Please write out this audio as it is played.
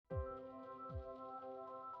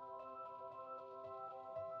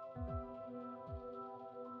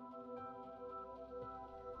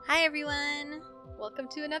Hi everyone! Welcome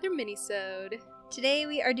to another mini-sode. Today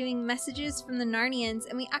we are doing messages from the Narnians,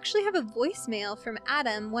 and we actually have a voicemail from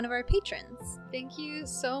Adam, one of our patrons. Thank you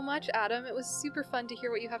so much, Adam. It was super fun to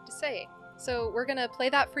hear what you have to say. So we're gonna play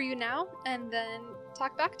that for you now, and then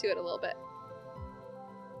talk back to it a little bit.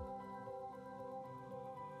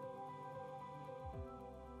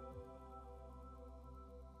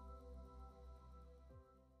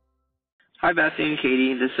 Hi, Betsy and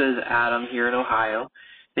Katie. This is Adam here in Ohio.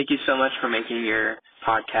 Thank you so much for making your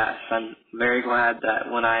podcast. I'm very glad that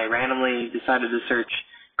when I randomly decided to search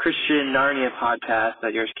Christian Narnia podcast,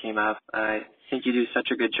 that yours came up. I think you do such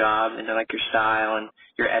a good job, and I like your style, and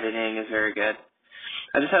your editing is very good.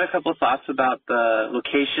 I just had a couple of thoughts about the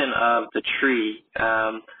location of the tree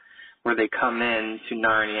where they come in to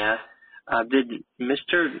Narnia. Did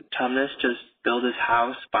Mr. Tumnus just build his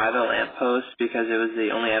house by the lamppost because it was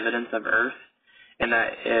the only evidence of Earth? And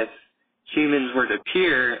that if humans were to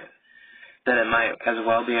appear, then it might as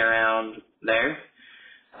well be around there?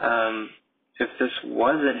 If this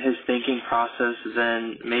wasn't his thinking process,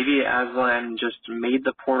 then maybe Aslan just made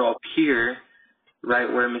the portal appear right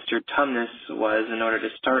where Mr. Tumnus was in order to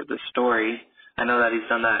start the story. I know that he's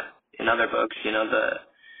done that in other books. You know,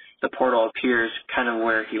 the portal appears kind of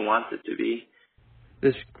where he wants it to be.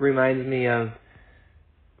 This reminds me of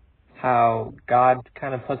how God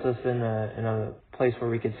kind of puts us in a place where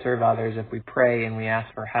we could serve others if we pray and we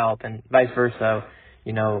ask for help, and vice versa.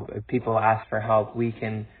 You know, if people ask for help, we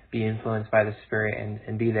can be influenced by the Spirit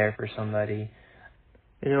and be there for somebody.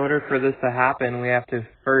 In order for this to happen, we have to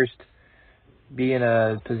first be in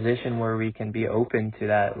a position where we can be open to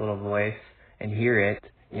that little voice and hear it,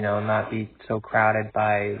 you know, not be so crowded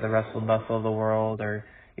by the rustle and bustle of the world, or,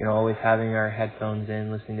 you know, always having our headphones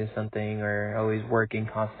in, listening to something, or always working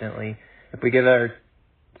constantly. If we give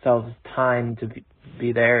ourselves time to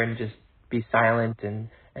be there and just be silent and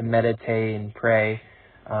meditate and pray,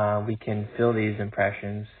 we can feel these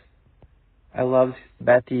impressions. I loved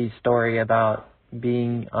Betty's story about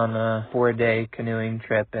being on a 4-day canoeing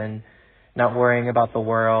trip and not worrying about the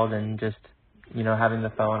world and just, you know, having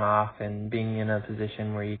the phone off and being in a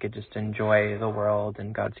position where you could just enjoy the world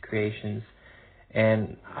and God's creations.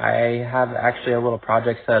 And I have actually a little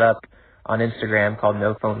project set up on Instagram called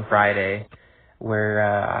No Phone Friday, where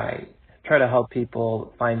I try to help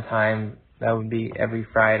people find time. That would be every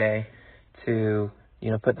Friday to,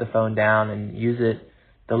 you know, put the phone down and use it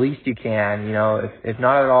the least you can. You know, if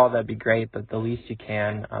not at all, that'd be great, but the least you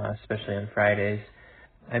can, especially on Fridays.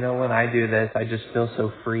 I know when I do this, I just feel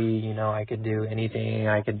so free. You know, I could do anything.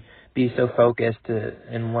 I could be so focused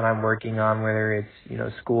in what I'm working on, whether it's, you know,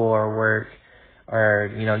 school or work,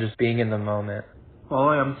 or, you know, just being in the moment. Well,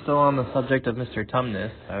 I'm still on the subject of Mr.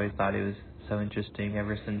 Tumnus. I always thought he was so interesting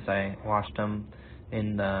ever since I watched him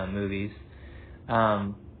in the movies.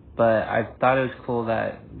 But I thought it was cool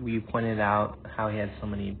that we pointed out how he had so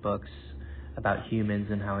many books about humans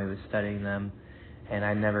and how he was studying them, and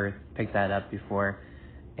I never picked that up before.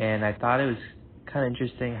 And I thought it was kind of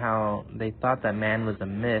interesting how they thought that man was a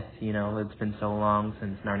myth. You know, it's been so long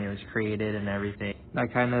since Narnia was created and everything.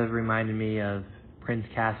 That kind of reminded me of Prince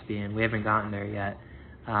Caspian. We haven't gotten there yet,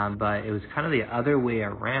 but it was kind of the other way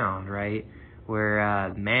around, right?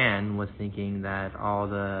 Where man was thinking that all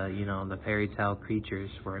the, you know, the fairy tale creatures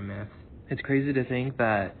were a myth. It's crazy to think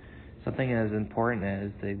that something as important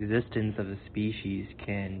as the existence of a species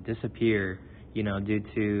can disappear, you know, due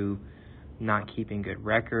to not keeping good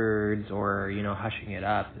records or, you know, hushing it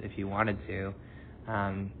up if you wanted to.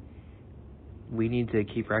 We need to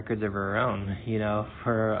keep records of our own, you know,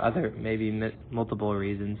 for other, maybe multiple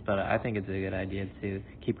reasons, but I think it's a good idea to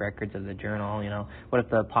keep records of the journal. You know, what if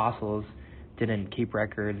the apostles didn't keep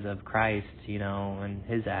records of Christ, you know, and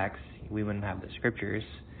his acts? We wouldn't have the scriptures.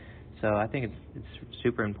 So I think it's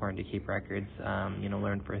super important to keep records, you know,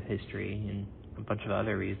 learn for history and a bunch of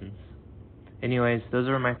other reasons. Anyways, those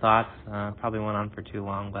are my thoughts. Probably went on for too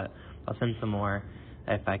long, but I'll send some more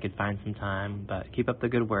if I could find some time. But keep up the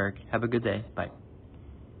good work. Have a good day. Bye.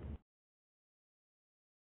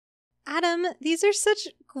 Adam, these are such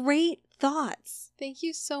great thoughts. Thank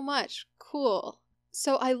you so much. Cool.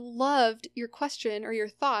 So I loved your question or your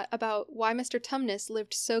thought about why Mr. Tumnus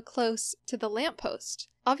lived so close to the lamppost.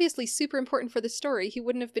 Obviously super important for the story. He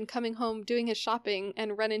wouldn't have been coming home doing his shopping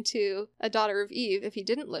and run into a daughter of Eve if he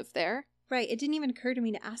didn't live there. Right, it didn't even occur to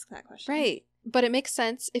me to ask that question. Right, but it makes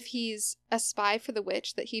sense if he's a spy for the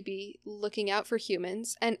witch that he'd be looking out for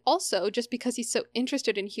humans, and also just because he's so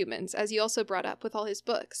interested in humans, as you also brought up with all his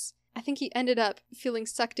books. I think he ended up feeling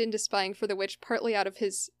sucked into spying for the witch partly out of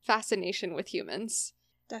his fascination with humans.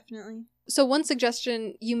 Definitely. So one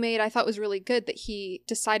suggestion you made I thought was really good, that he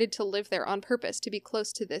decided to live there on purpose to be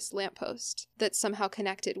close to this lamppost that's somehow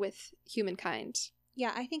connected with humankind.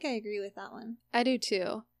 Yeah, I think I agree with that one. I do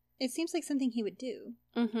too. It seems like something he would do.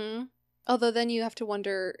 Mm-hmm. Although then you have to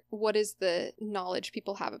wonder, what is the knowledge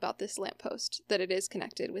people have about this lamppost, that it is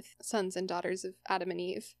connected with sons and daughters of Adam and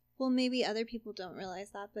Eve? Well, maybe other people don't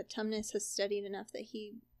realize that, but Tumnus has studied enough that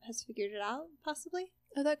he has figured it out, possibly?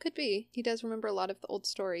 Oh, that could be. He does remember a lot of the old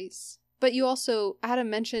stories. But you also,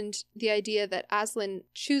 Adam mentioned the idea that Aslan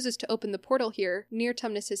chooses to open the portal here near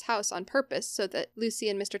Tumnus's house on purpose so that Lucy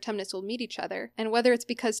and Mr. Tumnus will meet each other. And whether it's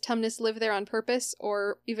because Tumnus lived there on purpose,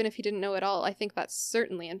 or even if he didn't know at all, I think that's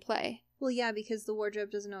certainly in play. Well, yeah, because the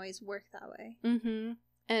wardrobe doesn't always work that way. Mm-hmm.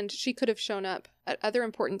 And she could have shown up at other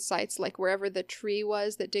important sites, like wherever the tree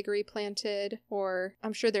was that Diggory planted, or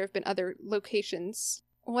I'm sure there have been other locations.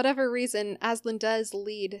 Whatever reason, Aslan does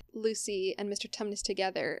lead Lucy and Mr. Tumnus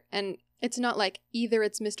together, and it's not like either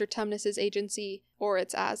it's Mr. Tumnus's agency or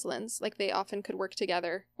it's Aslan's, like they often could work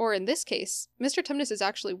together. Or in this case, Mr. Tumnus is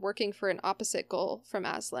actually working for an opposite goal from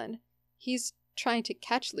Aslan. He's trying to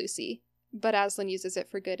catch Lucy, but Aslan uses it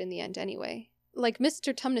for good in the end anyway. Like,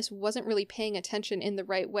 Mr. Tumnus wasn't really paying attention in the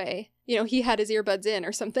right way. You know, he had his earbuds in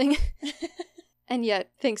or something. And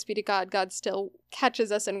yet, thanks be to God, God still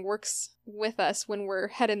catches us and works with us when we're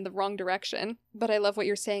heading the wrong direction. But I love what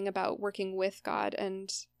you're saying about working with God,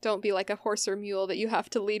 and don't be like a horse or mule that you have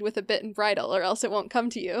to lead with a bit and bridle or else it won't come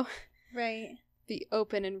to you. Right. Be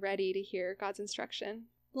open and ready to hear God's instruction.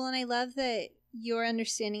 Well, and I love that your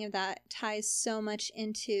understanding of that ties so much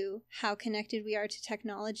into how connected we are to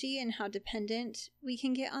technology and how dependent we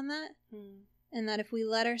can get on that. And that if we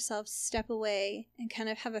let ourselves step away and kind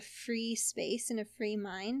of have a free space and a free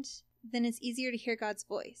mind, then it's easier to hear God's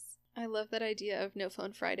voice. I love that idea of no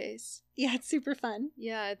phone Fridays. Yeah, it's super fun.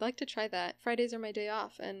 Yeah, I'd like to try that. Fridays are my day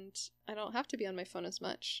off, and I don't have to be on my phone as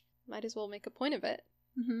much. Might as well make a point of it.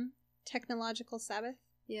 Mm-hmm. Technological Sabbath.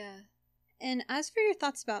 Yeah. And as for your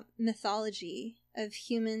thoughts about mythology of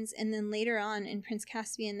humans, and then later on in Prince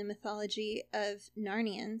Caspian, the mythology of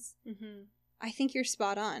Narnians, I think you're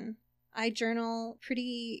spot on. I journal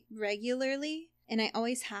pretty regularly, and I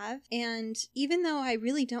always have. And even though I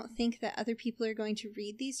really don't think that other people are going to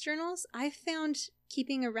read these journals, I've found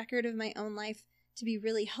keeping a record of my own life to be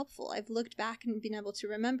really helpful. I've looked back and been able to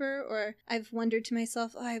remember, or I've wondered to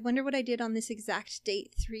myself, oh, I wonder what I did on this exact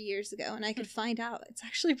date 3 years ago, and I could find out. It's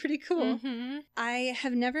actually pretty cool. I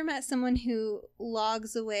have never met someone who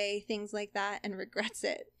logs away things like that and regrets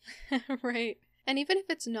it. Right. And even if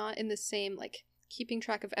it's not in the same, like, keeping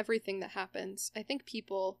track of everything that happens, I think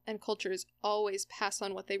people and cultures always pass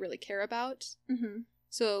on what they really care about.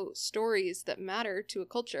 So stories that matter to a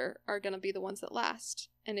culture are going to be the ones that last.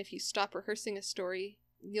 And if you stop rehearsing a story,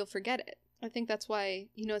 you'll forget it. I think that's why,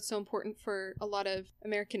 you know, it's so important for a lot of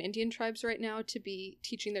American Indian tribes right now to be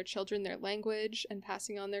teaching their children their language and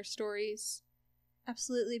passing on their stories.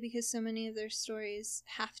 Absolutely, because so many of their stories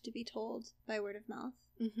have to be told by word of mouth.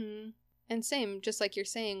 And same, just like you're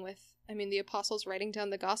saying with, I mean, the apostles writing down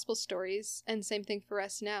the gospel stories, and same thing for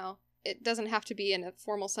us now. It doesn't have to be in a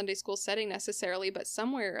formal Sunday school setting necessarily, but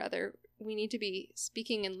somewhere or other, we need to be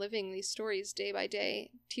speaking and living these stories day by day,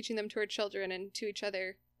 teaching them to our children and to each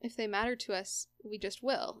other. If they matter to us, we just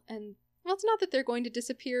will. And, well, it's not that they're going to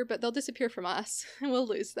disappear, but they'll disappear from us, and we'll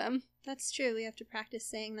lose them. That's true. We have to practice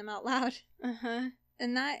saying them out loud.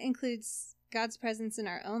 And that includes God's presence in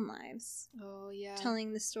our own lives. Oh, yeah.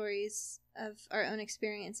 Telling the stories of our own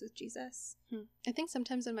experience with Jesus. I think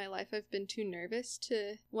sometimes in my life I've been too nervous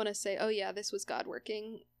to want to say, oh yeah, this was God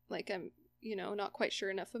working. Like I'm, you know, not quite sure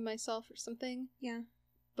enough of myself or something. Yeah.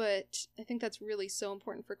 But I think that's really so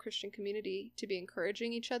important for Christian community, to be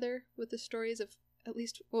encouraging each other with the stories of at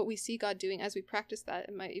least what we see God doing. As we practice that,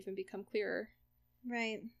 it might even become clearer.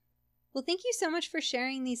 Right. Well, thank you so much for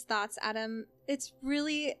sharing these thoughts, Adam. It's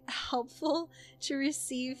really helpful to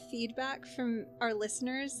receive feedback from our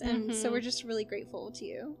listeners, and so we're just really grateful to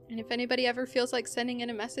you. And if anybody ever feels like sending in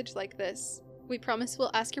a message like this, we promise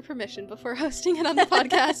we'll ask your permission before hosting it on the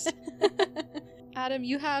podcast. Adam,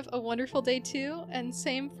 you have a wonderful day too, and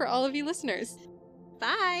same for all of you listeners.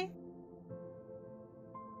 Bye!